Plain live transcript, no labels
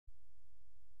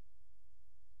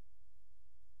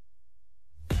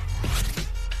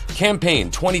Campaign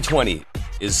 2020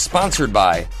 is sponsored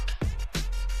by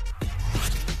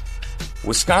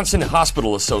Wisconsin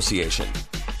Hospital Association,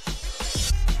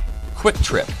 Quick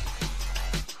Trip,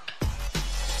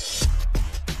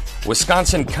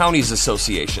 Wisconsin Counties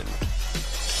Association,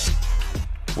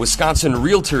 Wisconsin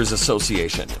Realtors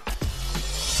Association,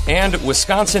 and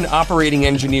Wisconsin Operating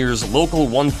Engineers Local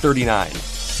 139.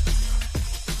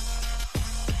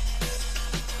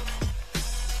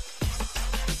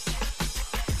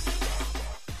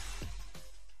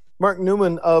 Mark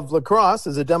Neumann of La Crosse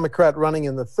is a Democrat running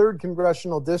in the 3rd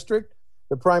Congressional District.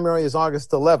 The primary is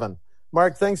August 11.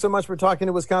 Mark, thanks so much for talking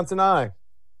to WisconsinEye.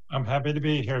 I'm happy to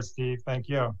be here, Steve. Thank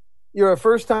you. You're a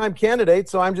first-time candidate,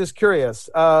 so I'm just curious.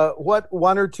 What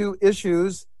one or two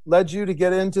issues led you to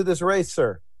get into this race,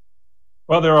 sir?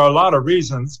 Well, there are a lot of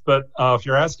reasons, but if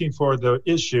you're asking for the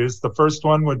issues, the first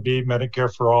one would be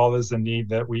Medicare for All is a need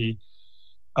that we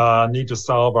need to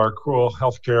solve our cruel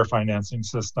healthcare financing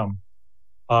system.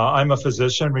 I'm a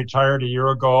physician, retired a year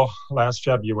ago last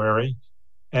February,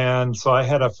 and so I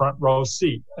had a front row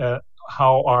seat at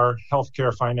how our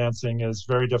healthcare financing is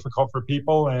very difficult for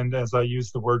people, and as I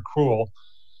use the word cruel,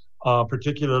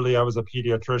 particularly I was a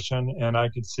pediatrician, and I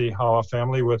could see how a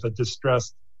family with a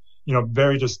distressed,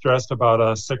 very distressed about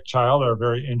a sick child or a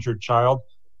very injured child,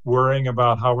 worrying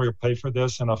about how we're going to pay for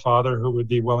this, and a father who would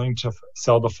be willing to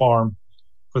sell the farm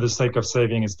for the sake of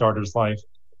saving his daughter's life.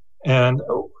 And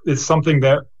it's something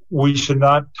that we should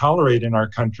not tolerate in our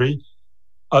country.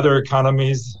 Other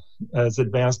economies as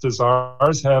advanced as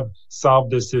ours have solved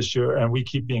this issue, and we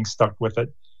keep being stuck with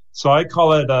it. So I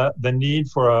call it the need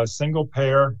for a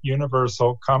single-payer,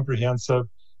 universal, comprehensive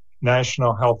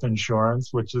national health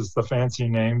insurance, which is the fancy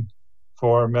name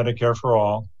for Medicare for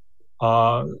All.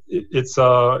 It's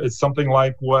something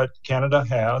like what Canada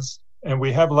has, and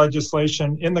we have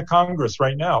legislation in the Congress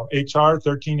right now. H.R.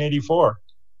 1384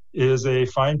 is a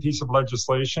fine piece of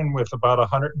legislation with about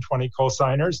 120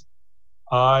 co-signers,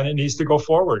 and it needs to go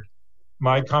forward.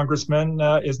 My congressman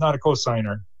is not a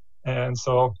co-signer, and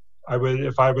so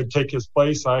if I would take his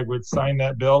place, I would sign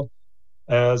that bill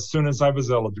as soon as I was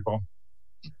eligible.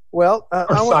 Well,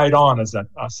 sign on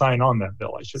that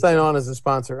bill, I should sign say. on as a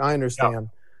sponsor. I understand.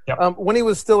 Yeah. When he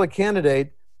was still a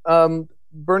candidate,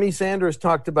 Bernie Sanders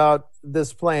talked about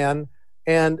this plan,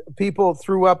 and people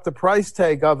threw up the price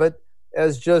tag of it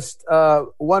as just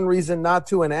one reason not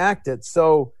to enact it.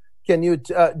 So can you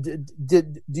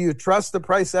do you trust the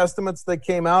price estimates that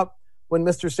came out when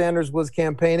Mr. Sanders was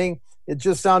campaigning? It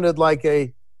just sounded like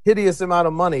a hideous amount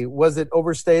of money. Was it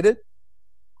overstated?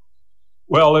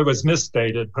 Well, it was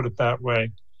misstated, put it that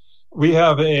way. We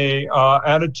have a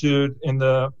attitude in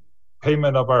the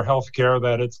payment of our health care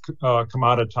that it's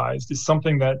commoditized. It's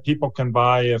something that people can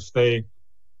buy if they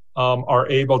are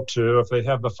able to, if they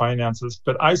have the finances.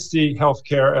 But I see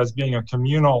healthcare as being a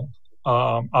communal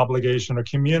obligation, a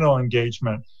communal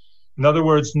engagement. In other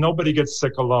words, nobody gets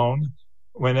sick alone.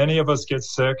 When any of us get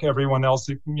sick, everyone else,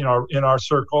 in our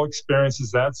circle experiences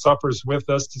that, suffers with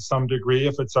us to some degree.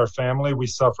 If it's our family, we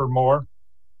suffer more.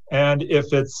 And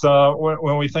if it's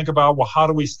when we think about, well, how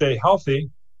do we stay healthy?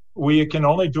 We can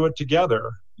only do it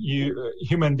together.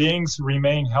 Human beings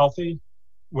remain healthy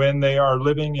when they are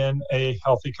living in a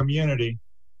healthy community.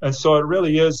 And so it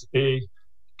really is a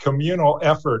communal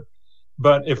effort.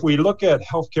 But if we look at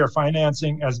healthcare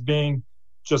financing as being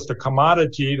just a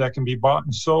commodity that can be bought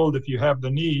and sold if you have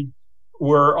the need,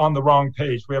 we're on the wrong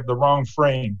page. We have the wrong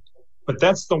frame. But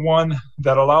that's the one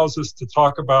that allows us to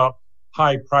talk about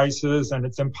high prices, and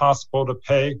it's impossible to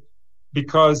pay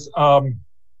because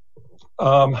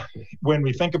when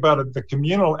we think about it, the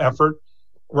communal effort,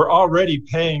 we're already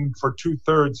paying for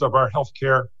 2/3 of our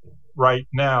healthcare right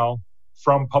now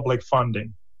from public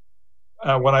funding.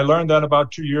 When I learned that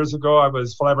about 2 years ago, I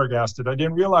was flabbergasted. I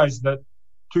didn't realize that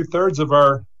 2/3 of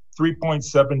our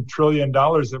 $3.7 trillion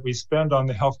that we spend on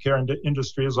the healthcare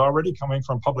industry is already coming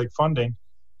from public funding.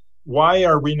 Why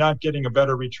are we not getting a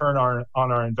better return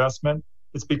on our investment?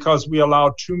 It's because we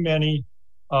allow too many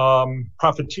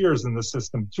profiteers in the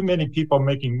system, too many people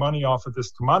making money off of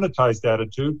this commoditized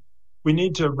attitude. We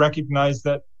need to recognize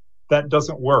that that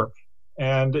doesn't work.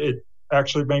 And it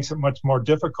actually makes it much more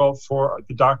difficult for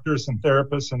the doctors and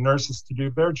therapists and nurses to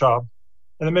do their job.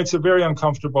 And it makes it very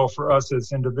uncomfortable for us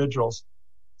as individuals.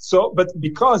 But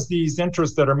because these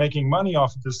interests that are making money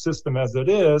off of the system as it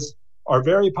is are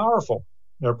very powerful.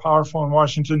 They're powerful in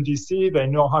Washington, D.C. They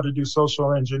know how to do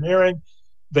social engineering.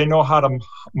 They know how to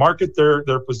market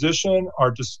their position or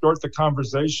distort the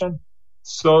conversation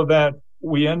so that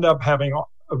we end up having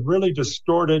a really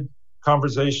distorted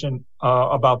conversation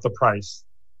about the price.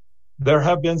 There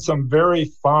have been some very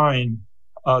fine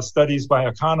studies by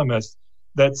economists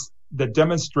that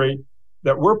demonstrate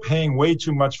that we're paying way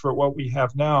too much for what we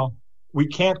have now. We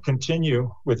can't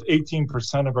continue with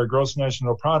 18% of our gross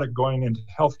national product going into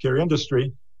healthcare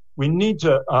industry. We need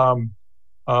to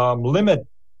limit,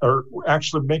 or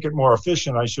actually make it more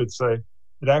efficient, I should say.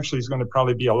 It actually is going to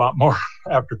probably be a lot more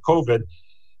after COVID.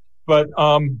 But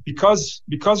because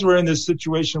we're in this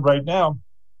situation right now,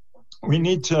 we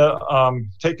need to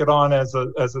take it on as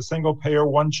a single payer,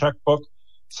 one checkbook,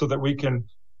 so that we can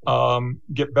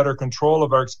get better control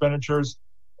of our expenditures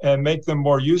and make them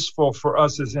more useful for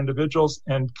us as individuals,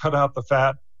 and cut out the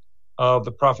fat of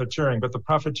the profiteering. But the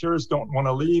profiteers don't want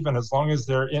to leave, and as long as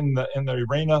they're in the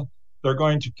arena, they're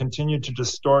going to continue to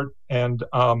distort and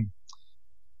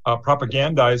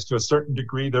propagandize to a certain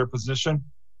degree their position,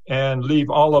 and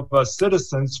leave all of us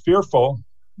citizens fearful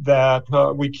that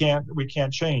we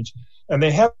can't change. And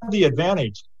they have the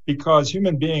advantage because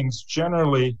human beings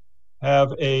generally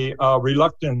have a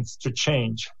reluctance to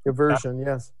change. Aversion,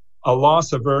 yes. A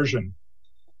loss aversion.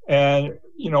 And,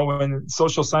 when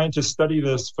social scientists study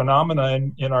this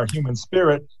phenomena in our human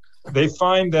spirit, they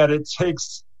find that it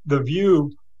takes the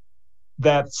view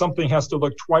that something has to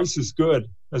look twice as good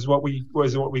as what we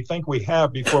think we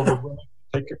have before we're willing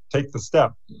to take the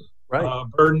step. Right.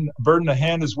 Burden the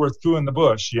hand is worth two in the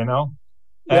bush, Yeah.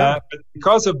 But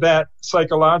because of that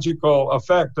psychological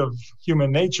effect of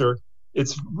human nature,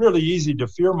 it's really easy to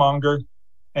fearmonger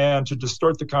and to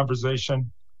distort the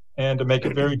conversation, and to make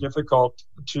it very difficult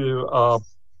to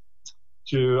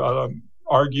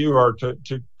argue or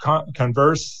to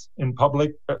converse in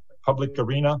public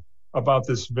arena about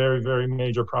this very, very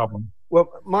major problem.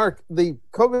 Well, Mark, the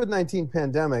COVID-19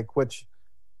 pandemic, which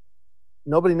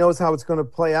nobody knows how it's going to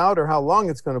play out or how long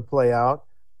it's going to play out,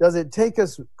 does it take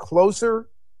us closer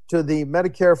to the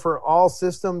Medicare for All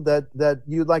system that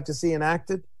you'd like to see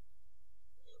enacted?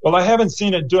 Well, I haven't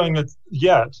seen it doing it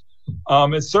yet.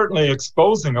 It's certainly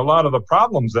exposing a lot of the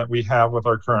problems that we have with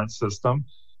our current system,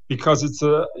 because it's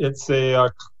a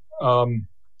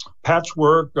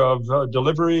patchwork of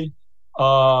delivery.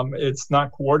 It's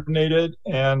not coordinated,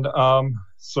 and what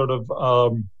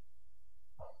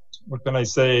can I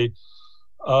say?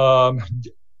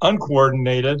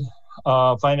 Uncoordinated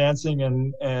financing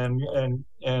and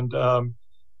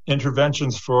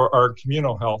interventions for our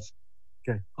communal health.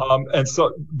 Okay.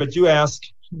 But you ask,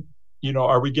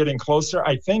 are we getting closer?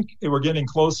 I think we're getting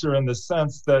closer in the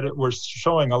sense that we're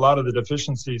showing a lot of the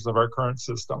deficiencies of our current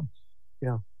system.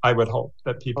 Yeah. I would hope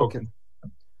that people can.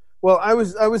 Well, I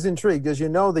was intrigued. As you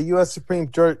know, the U.S.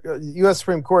 Supreme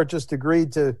Court just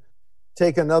agreed to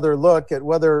take another look at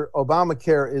whether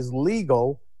Obamacare is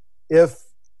legal. If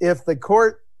the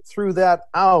court threw that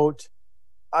out,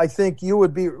 I think you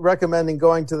would be recommending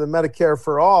going to the Medicare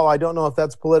for All. I don't know if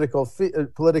that's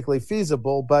politically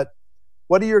feasible, but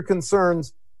what are your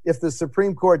concerns if the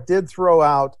Supreme Court did throw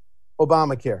out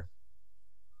Obamacare?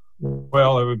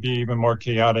 Well, it would be even more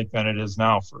chaotic than it is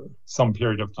now for some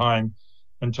period of time,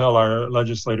 until our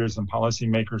legislators and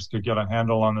policymakers could get a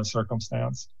handle on the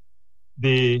circumstance.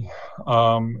 The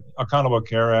Affordable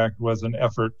Care Act was an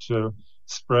effort to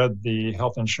spread the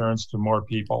health insurance to more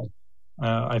people.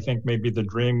 I think maybe the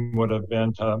dream would have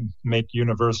been to make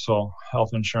universal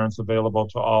health insurance available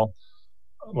to all,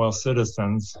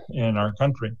 citizens in our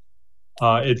country.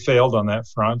 It failed on that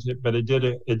front, but it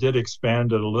did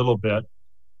expand it a little bit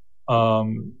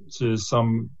to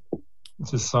some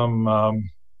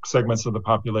segments of the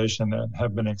population that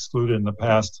have been excluded in the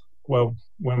past. Well,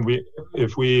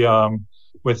 if we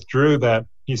withdrew that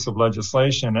piece of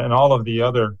legislation and all of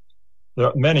the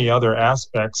many other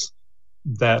aspects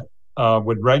that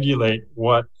would regulate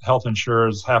what health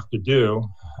insurers have to do.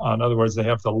 In other words, they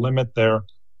have to limit their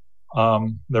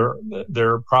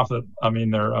profit.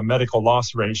 Their medical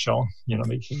loss ratio.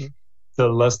 To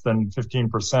less than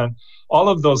 15%. All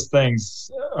of those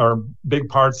things are big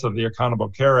parts of the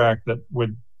Affordable Care Act that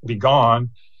would be gone,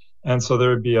 and so there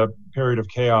would be a period of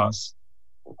chaos.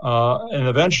 And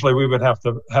eventually, we would have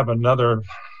to have another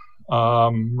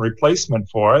replacement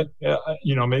for it.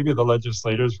 Maybe the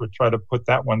legislators would try to put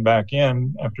that one back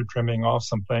in after trimming off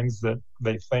some things that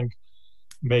they think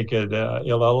make it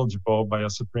ineligible by a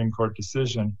Supreme Court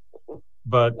decision.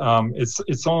 But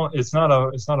it's not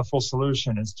a full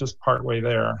solution. It's just partway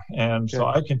there, and so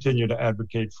I continue to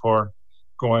advocate for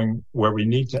going where we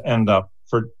need to end up.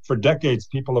 For decades,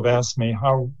 people have asked me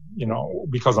how,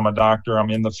 because I'm a doctor, I'm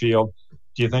in the field.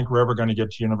 Do you think we're ever going to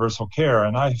get to universal care?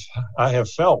 And I have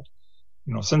felt,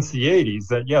 since the 80s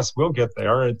that yes, we'll get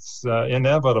there. It's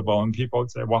inevitable. And people would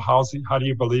say, well, how do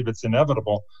you believe it's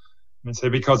inevitable? And I say,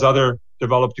 because other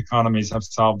developed economies have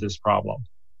solved this problem.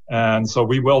 And so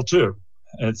we will too.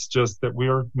 It's just that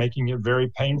we're making it very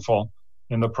painful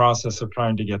in the process of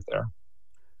trying to get there.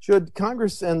 Should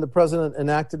Congress and the president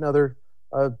enact another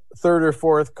third or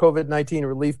fourth COVID-19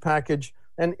 relief package?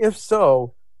 And if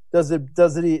so, does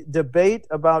the debate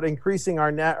about increasing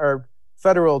our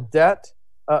federal debt,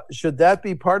 should that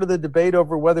be part of the debate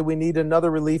over whether we need another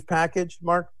relief package,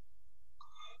 Mark?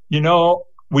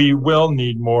 We will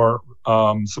need more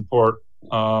support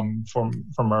from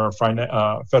our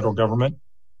federal government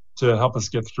to help us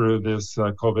get through this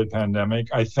COVID pandemic.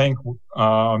 I think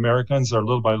Americans are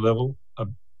little by little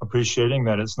appreciating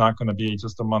that it's not going to be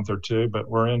just a month or two, but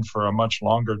we're in for a much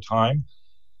longer time.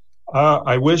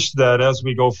 I wish that as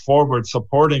we go forward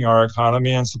supporting our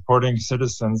economy and supporting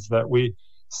citizens, that we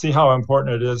see how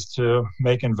important it is to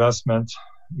make investment,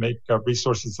 make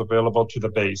resources available to the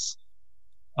base,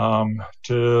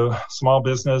 to small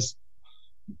business,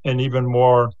 and even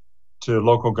more to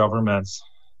local governments,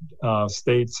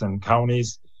 states and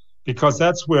counties, because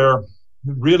that's where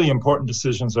really important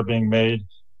decisions are being made.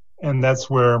 And that's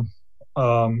where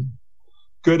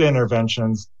good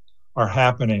interventions are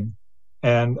happening.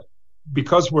 And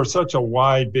because we're such a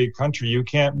wide, big country, you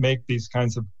can't make these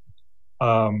kinds of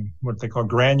what they call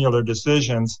granular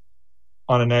decisions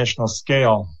on a national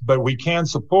scale. But we can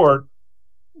support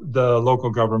the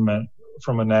local government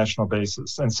from a national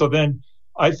basis. And so then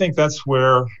I think that's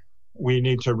where we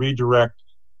need to redirect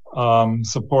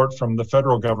support from the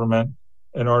federal government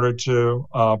in order to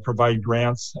provide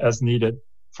grants as needed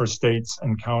for states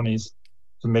and counties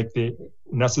to make the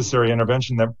necessary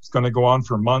intervention that's going to go on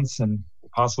for months and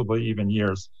possibly even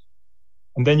years.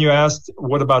 And then you asked,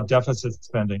 what about deficit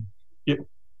spending?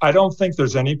 I don't think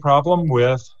there's any problem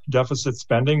with deficit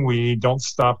spending. We don't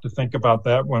stop to think about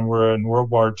that when we're in World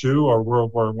War II or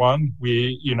World War I.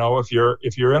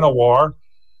 If you're in a war,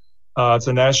 it's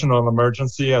a national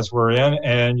emergency as we're in,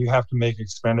 and you have to make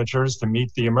expenditures to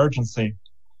meet the emergency.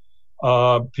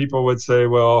 People would say,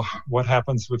 well, what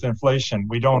happens with inflation?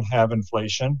 We don't have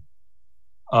inflation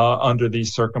under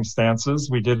these circumstances.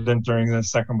 We didn't during the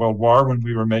Second World War when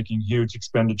we were making huge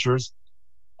expenditures.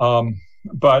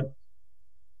 But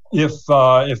if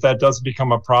that does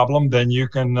become a problem, then you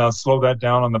can slow that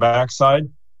down on the backside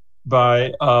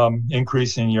by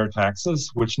increasing your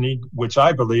taxes, which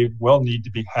I believe will need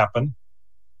to happen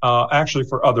actually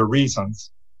for other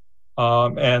reasons.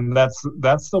 And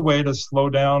that's the way to slow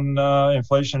down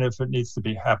inflation if it needs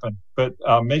to happen. But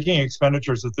making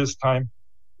expenditures at this time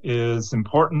is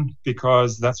important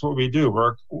because that's what we do.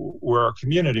 We're a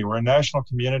community. We're a national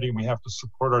community, and we have to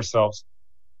support ourselves.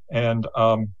 And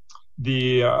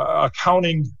the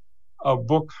accounting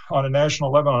book on a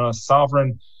national level, on a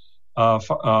sovereign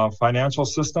financial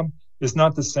system, is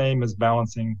not the same as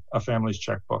balancing a family's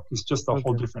checkbook. It's just a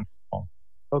whole different thing.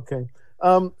 Okay.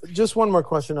 Just one more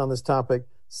question on this topic.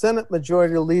 Senate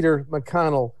Majority Leader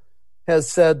McConnell has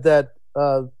said that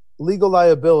legal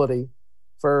liability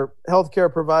for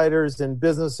healthcare providers and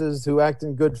businesses who act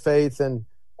in good faith and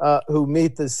who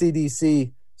meet the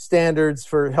CDC standards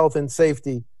for health and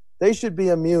safety, they should be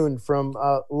immune from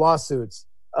lawsuits.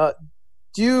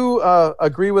 Do you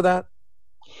agree with that?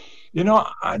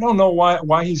 I don't know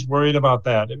why he's worried about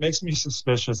that. It makes me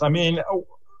suspicious. I mean,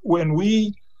 when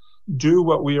we do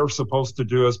what we are supposed to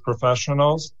do as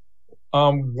professionals,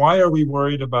 why are we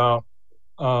worried about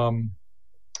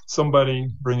somebody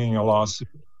bringing a lawsuit?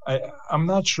 I'm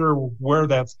not sure where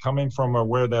that's coming from or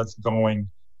where that's going.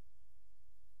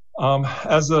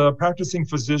 As a practicing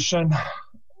physician,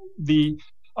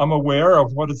 I'm aware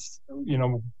of what it's,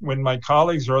 when my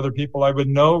colleagues or other people I would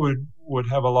know would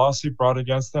have a lawsuit brought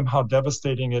against them, how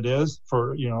devastating it is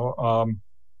for,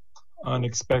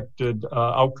 unexpected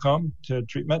outcome to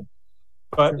treatment.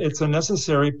 But it's a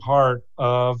necessary part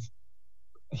of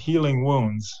healing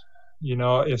wounds.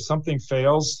 If something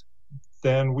fails,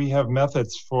 then we have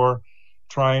methods for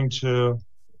trying to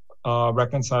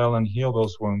reconcile and heal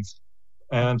those wounds.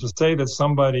 And to say that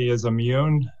somebody is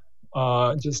immune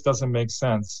just doesn't make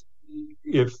sense.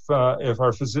 If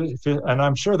our physicians, and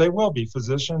I'm sure they will be,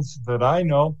 physicians that I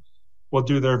know will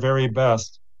do their very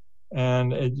best.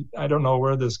 And I don't know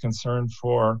where this concern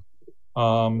for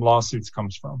lawsuits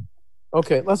comes from.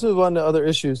 Okay, let's move on to other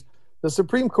issues. The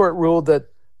Supreme Court ruled that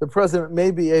the president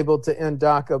may be able to end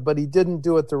DACA, but he didn't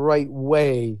do it the right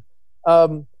way.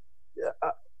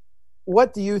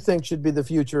 What do you think should be the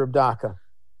future of DACA?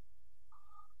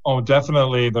 Oh,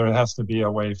 definitely there has to be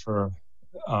a way for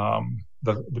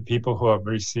the people who have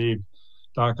received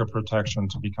DACA protection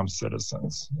to become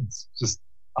citizens. It's just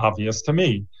obvious to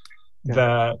me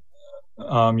that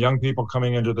young people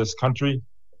coming into this country,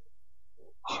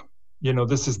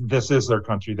 this is their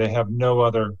country. They have no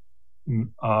other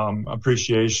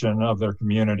appreciation of their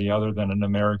community other than an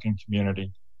American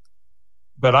community.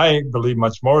 But I believe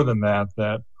much more than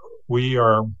that we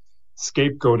are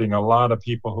scapegoating a lot of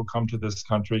people who come to this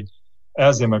country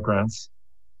as immigrants,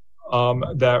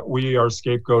 that we are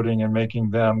scapegoating and making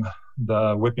them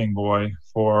the whipping boy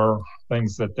for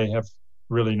things that they have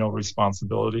really no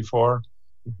responsibility for.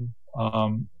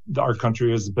 Our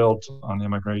country is built on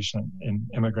immigration and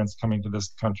immigrants coming to this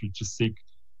country to seek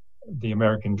the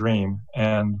American dream.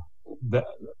 And that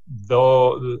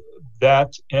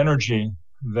energy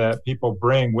that people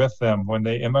bring with them when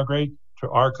they immigrate to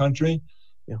our country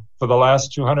for the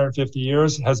last 250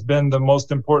 years has been the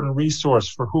most important resource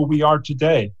for who we are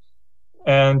today.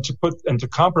 And to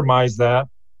compromise that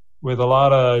with a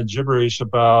lot of gibberish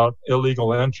about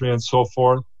illegal entry and so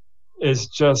forth is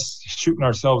just shooting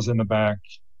ourselves in the back.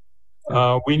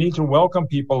 We need to welcome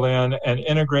people in and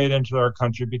integrate into our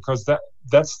country, because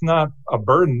that's not a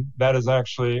burden. That is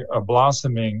actually a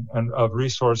blossoming of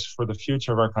resource for the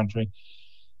future of our country.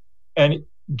 And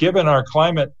given our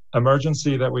climate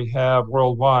emergency that we have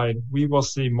worldwide, we will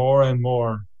see more and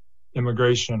more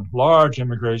large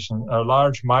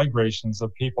migrations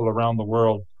of people around the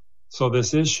world. So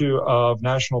this issue of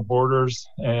national borders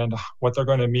and what they're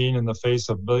going to mean in the face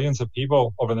of billions of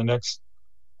people over the next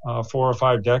 4 or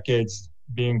 5 decades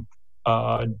being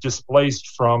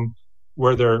displaced from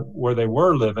where they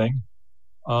were living,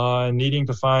 needing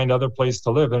to find other place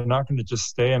to live. They're not going to just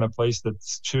stay in a place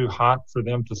that's too hot for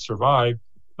them to survive.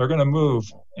 They're going to move.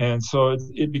 And so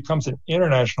it becomes an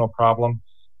international problem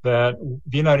that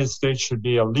the United States should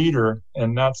be a leader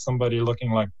and not somebody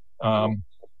looking like,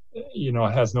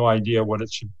 has no idea what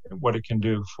it can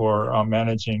do for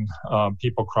managing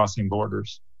people crossing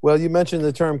borders. Well, you mentioned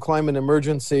the term climate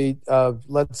emergency.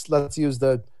 Let's use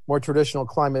the more traditional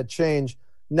climate change.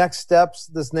 Next steps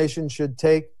this nation should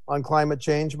take on climate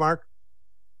change, Mark?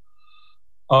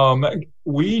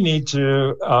 We need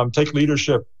to take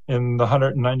leadership in the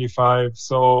 195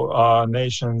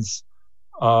 nations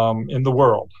in the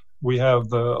world. We have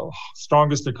the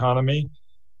strongest economy,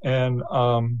 and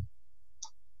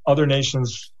other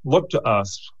nations look to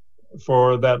us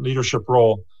for that leadership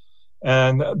role.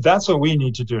 And that's what we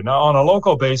need to do. Now, on a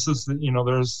local basis,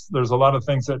 there's a lot of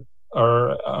things that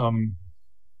are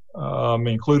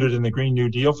included in the Green New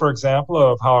Deal, for example,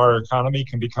 of how our economy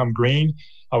can become green,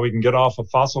 how we can get off of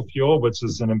fossil fuel, which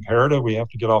is an imperative. We have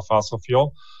to get off fossil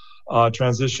fuel,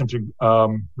 transition to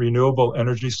renewable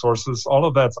energy sources. All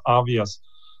of that's obvious.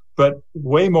 But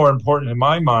way more important in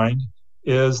my mind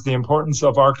is the importance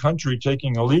of our country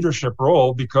taking a leadership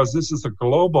role, because this is a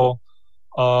global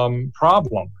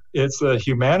problem. It's a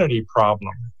humanity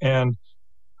problem. And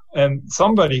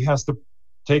somebody has to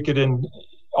take it in.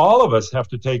 All of us have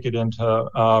to take it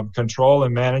into control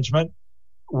and management.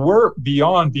 We're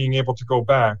beyond being able to go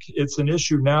back. It's an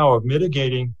issue now of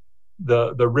mitigating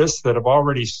the risks that have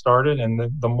already started and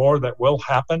the more that will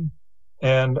happen.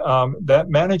 And that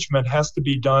management has to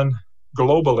be done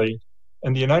globally.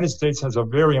 And the United States has a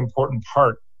very important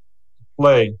part to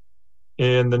play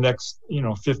in the next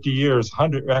 50 years,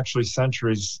 100 actually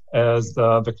centuries, as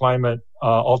the climate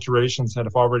alterations that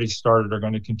have already started are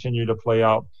going to continue to play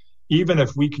out. Even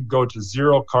if we could go to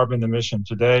zero carbon emission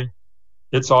today,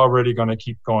 it's already going to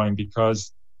keep going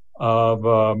because of,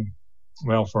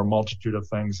 for a multitude of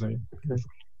things.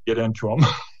 Get into them.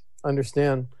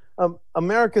 Understand.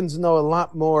 Americans know a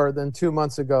lot more than 2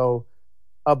 months ago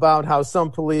about how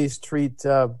some police treat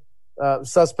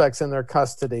suspects in their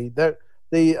custody.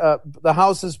 The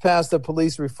House has passed a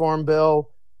police reform bill.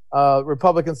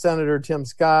 Republican Senator Tim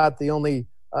Scott, the only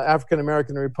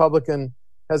African-American Republican,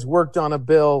 has worked on a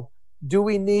bill. Do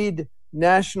we need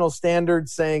national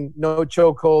standards saying no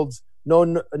chokeholds,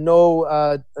 no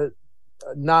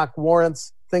knock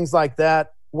warrants, things like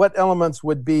that? What elements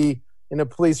would be in a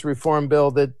police reform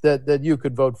bill that you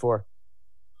could vote for?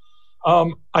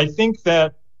 I think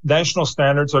that national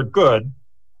standards are good,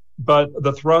 but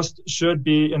the thrust should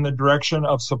be in the direction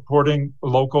of supporting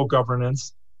local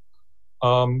governance.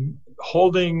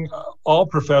 Holding all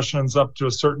professions up to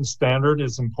a certain standard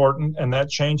is important, and that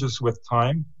changes with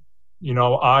time.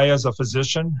 I, as a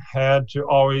physician, had to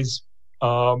always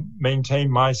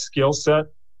maintain my skill set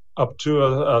up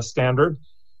to a standard,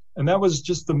 and that was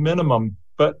just the minimum.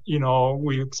 But,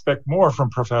 we expect more from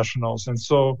professionals. And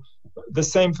so the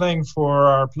same thing for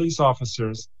our police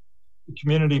officers.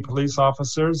 Community police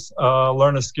officers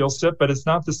learn a skill set, but it's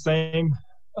not the same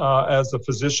as a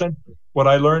physician. What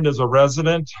I learned as a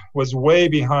resident was way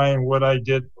behind what I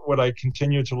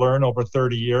continued to learn over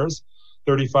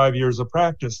 35 years of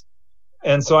practice.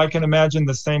 And so I can imagine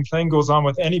the same thing goes on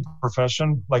with any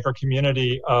profession, like our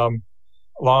community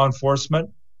law enforcement.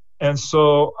 And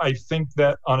so I think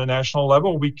that on a national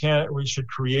level, we should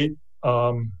create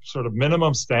sort of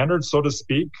minimum standards, so to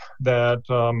speak, that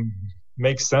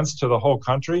makes sense to the whole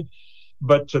country,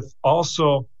 but to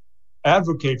also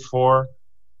advocate for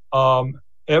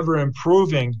ever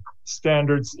improving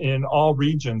standards in all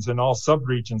regions, in all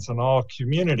subregions, in all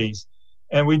communities.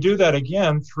 And we do that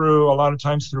again through a lot of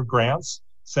times through grants,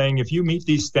 saying if you meet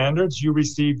these standards, you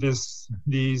receive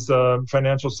these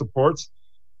financial supports.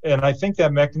 And I think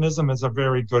that mechanism is a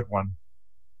very good one.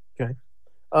 Okay.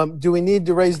 Do we need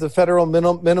to raise the federal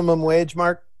minimum wage,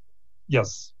 Mark?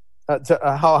 Yes.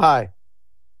 How high?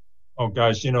 Oh,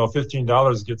 gosh,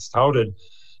 $15 gets touted,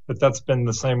 but that's been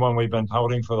the same one we've been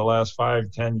touting for the last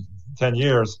 10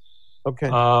 years. Okay.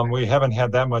 We haven't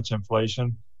had that much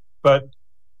inflation. But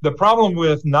the problem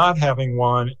with not having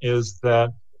one is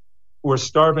that we're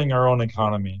starving our own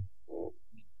economy.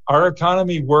 Our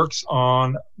economy works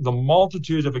on the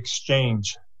multitude of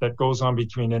exchange that goes on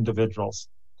between individuals.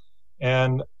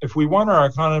 And if we want our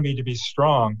economy to be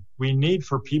strong, we need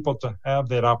for people to have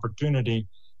that opportunity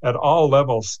at all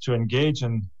levels to engage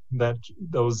in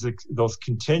those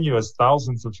continuous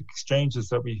thousands of exchanges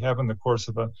that we have in the course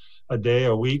of a day,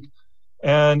 a week.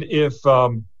 And if a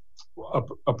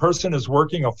person is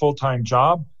working a full-time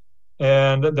job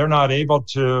and they're not able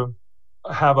to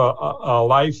have a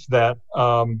life that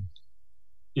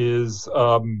is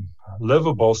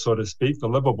livable, so to speak, the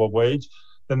livable wage,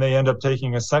 then they end up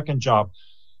taking a second job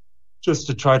just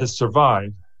to try to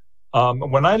survive.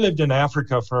 When I lived in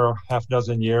Africa for half a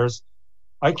dozen years,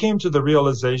 I came to the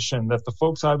realization that the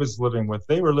folks I was living with,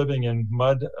 they were living in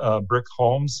mud brick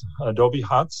homes, adobe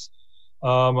huts,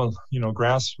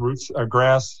 grass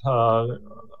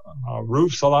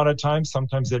roofs a lot of times.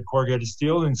 Sometimes they had corrugated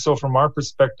steel. And so from our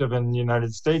perspective in the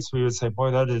United States, we would say,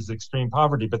 boy, that is extreme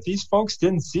poverty. But these folks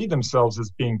didn't see themselves as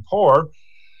being poor.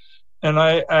 And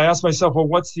I asked myself, well,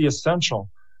 what's the essential?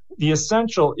 The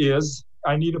essential is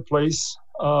I need a place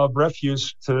of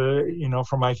refuge to,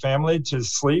 for my family to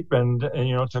sleep and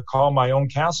to call my own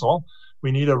castle.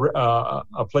 We need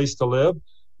a place to live.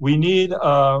 We need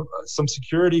some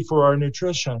security for our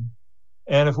nutrition.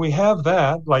 And if we have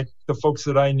that, like the folks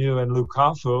that I knew in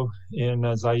Lukafu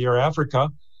in Zaire,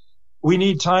 Africa, we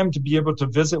need time to be able to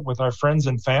visit with our friends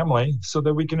and family so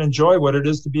that we can enjoy what it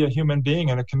is to be a human being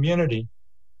in a community.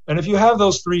 And if you have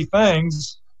those three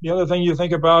things, the other thing you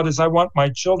think about is I want my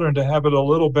children to have it a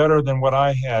little better than what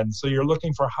I had. So you're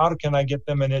looking for how can I get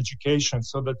them an education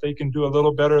so that they can do a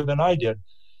little better than I did.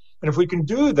 And if we can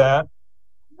do that,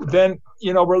 then,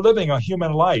 we're living a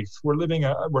human life.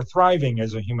 We're thriving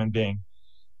as a human being.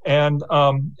 And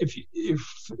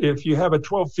if you have a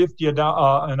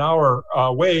 $12.50 an hour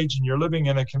wage and you're living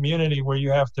in a community where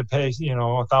you have to pay,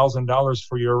 $1,000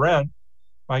 for your rent,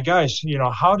 my gosh,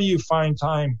 how do you find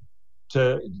time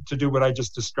to do what I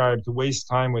just described, to waste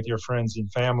time with your friends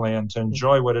and family and to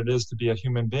enjoy what it is to be a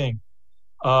human being?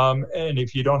 And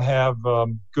if you don't have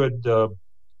good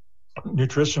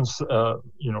nutrition,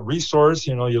 resource,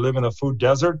 you live in a food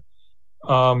desert,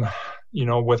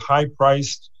 with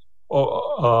high-priced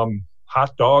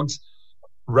hot dogs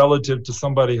relative to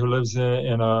somebody who lives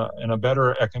in a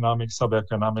better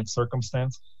subeconomic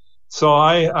circumstance. So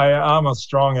I'm a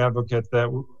strong advocate that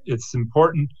it's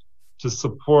important to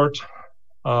support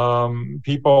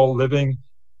people living,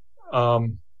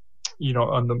 on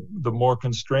the more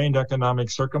constrained economic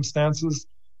circumstances.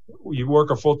 You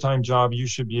work a full-time job, you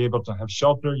should be able to have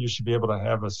shelter, you should be able to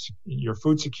have your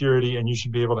food security, and you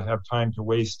should be able to have time to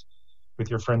waste with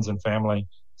your friends and family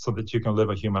so that you can live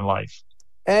a human life.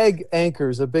 Ag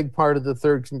anchors a big part of the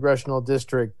 3rd Congressional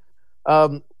District.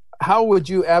 How would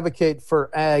you advocate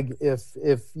for ag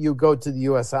if you go to the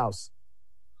U.S. House?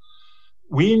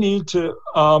 We need to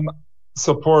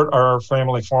support our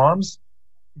family farms.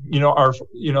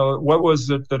 What was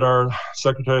it that our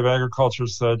Secretary of Agriculture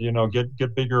said,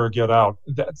 get bigger or get out?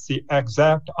 That's the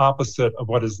exact opposite of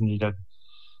what is needed.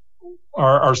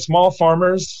 Our small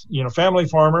farmers, family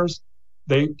farmers,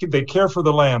 they care for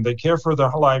the land, they care for their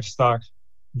livestock.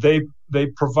 They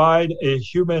provide a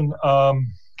human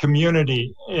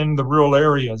community in the rural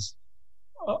areas.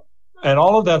 And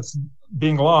all of that's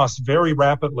being lost very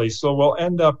rapidly. So we'll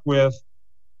end up with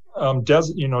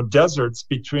deserts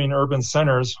between urban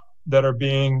centers that are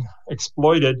being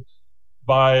exploited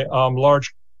by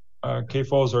large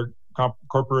CAFOs or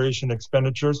corporation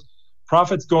expenditures.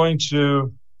 Profits going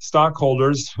to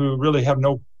stockholders who really have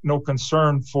no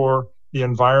concern for the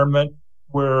environment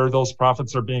where those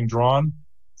profits are being drawn.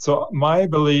 So my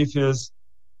belief is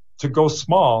to go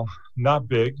small, not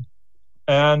big,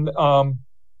 and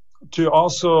to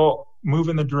also move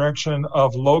in the direction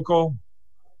of local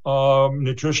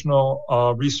nutritional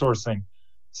resourcing.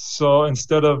 So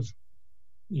instead of,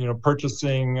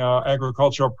 purchasing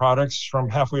agricultural products from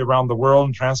halfway around the world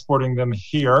and transporting them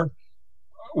here.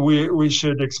 We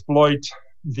should exploit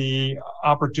the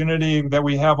opportunity that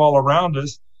we have all around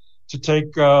us to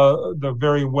take the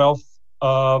very wealth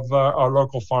of our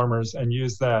local farmers and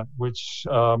use that, which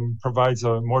provides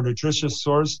a more nutritious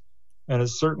source and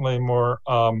is certainly more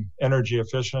energy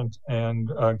efficient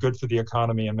and good for the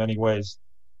economy in many ways.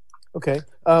 Okay.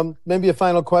 Maybe a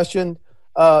final question.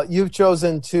 You've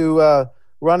chosen to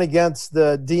run against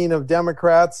the Dean of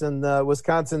Democrats in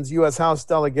Wisconsin's U.S. House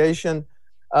delegation.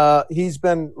 He's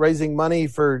been raising money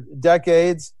for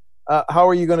decades. How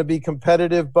are you going to be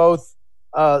competitive both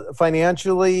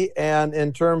financially and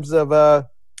in terms of a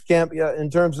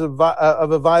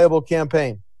viable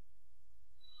campaign?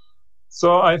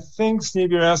 So I think,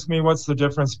 Steve, you're asking me what's the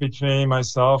difference between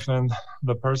myself and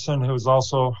the person who's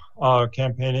also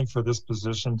campaigning for this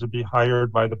position to be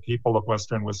hired by the people of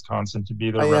Western Wisconsin to be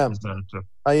their representative.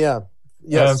 I am.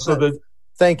 Yes. And so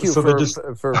thank you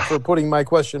for putting my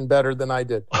question better than I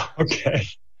did. Okay.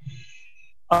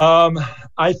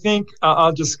 I think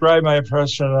I'll describe my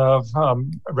impression of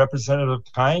Representative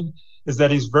Kine is that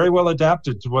he's very well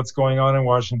adapted to what's going on in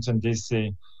Washington,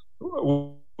 D.C.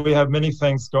 We have many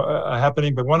things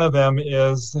happening, but one of them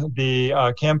is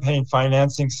the campaign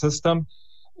financing system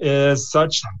is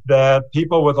such that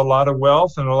people with a lot of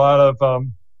wealth and a lot of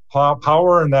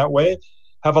power in that way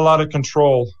have a lot of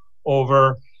control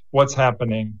over what's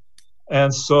happening.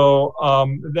 And so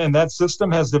then that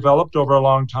system has developed over a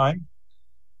long time.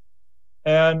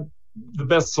 And the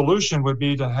best solution would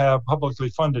be to have publicly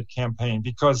funded campaign,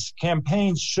 because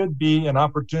campaigns should be an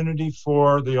opportunity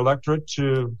for the electorate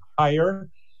to hire,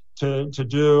 to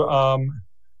do,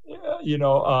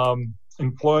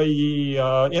 employee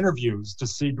interviews to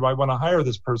see, do I want to hire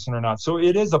this person or not? So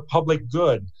it is a public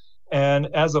good. And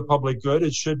as a public good,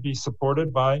 it should be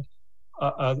supported by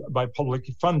public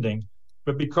funding.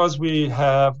 But because we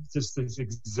have just this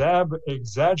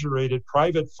exaggerated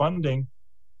private funding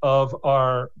of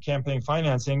our campaign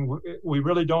financing, we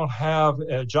really don't have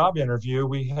a job interview.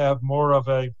 We have more of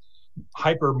a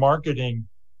hyper marketing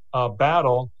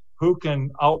battle. Who can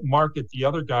outmarket the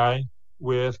other guy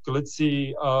with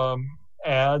glitzy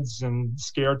ads and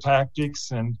scare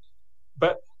tactics?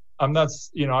 But I'm not,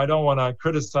 I don't want to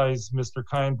criticize Mr.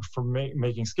 Kine for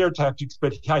making scare tactics,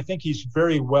 but I think he's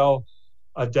very well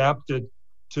adapted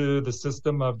to the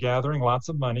system of gathering lots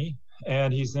of money.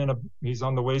 And he's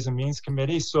on the Ways and Means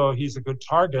Committee, so he's a good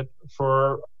target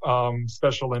for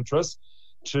special interests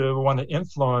to want to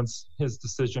influence his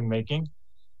decision making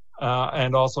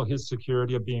and also his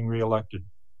security of being reelected.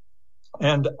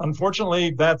 And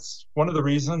unfortunately, that's one of the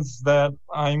reasons that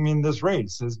I'm in this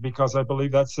race, is because I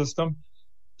believe that system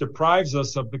deprives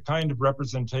us of the kind of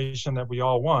representation that we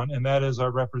all want, and that is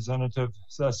our representative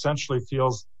essentially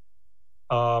feels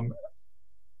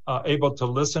able to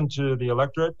listen to the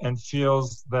electorate and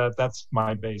feels that that's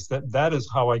my base. That is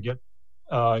how I get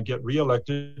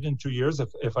reelected in 2 years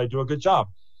if I do a good job.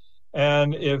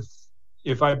 And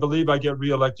if I believe I get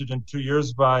reelected in 2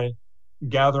 years by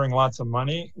gathering lots of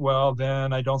money, well,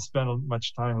 then I don't spend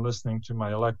much time listening to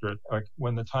my electorate.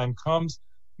 When the time comes,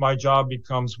 my job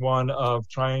becomes one of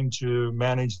trying to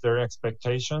manage their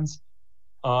expectations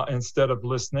instead of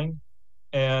listening.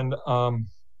 And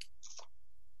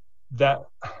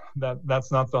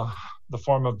that's not the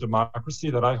form of democracy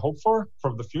that I hope for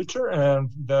the future,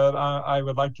 and that I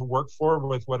would like to work for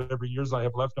with whatever years I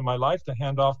have left in my life to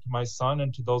hand off to my son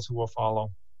and to those who will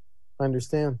follow. I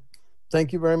understand.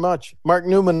 Thank you very much. Mark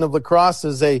Neumann of La Crosse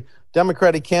is a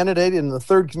Democratic candidate in the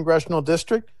 3rd Congressional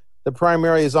District. The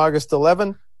primary is August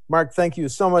 11. Mark, thank you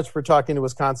so much for talking to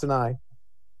WisconsinEye.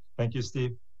 Thank you,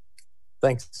 Steve.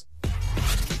 Thanks.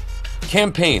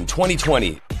 Campaign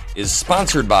 2020 is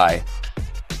sponsored by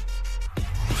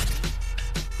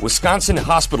Wisconsin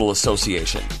Hospital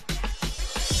Association,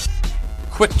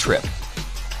 Quick Trip,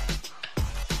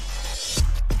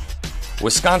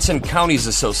 Wisconsin Counties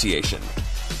Association,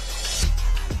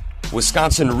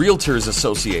 Wisconsin Realtors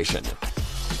Association,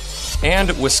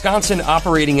 and Wisconsin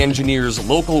Operating Engineers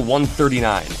Local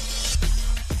 139.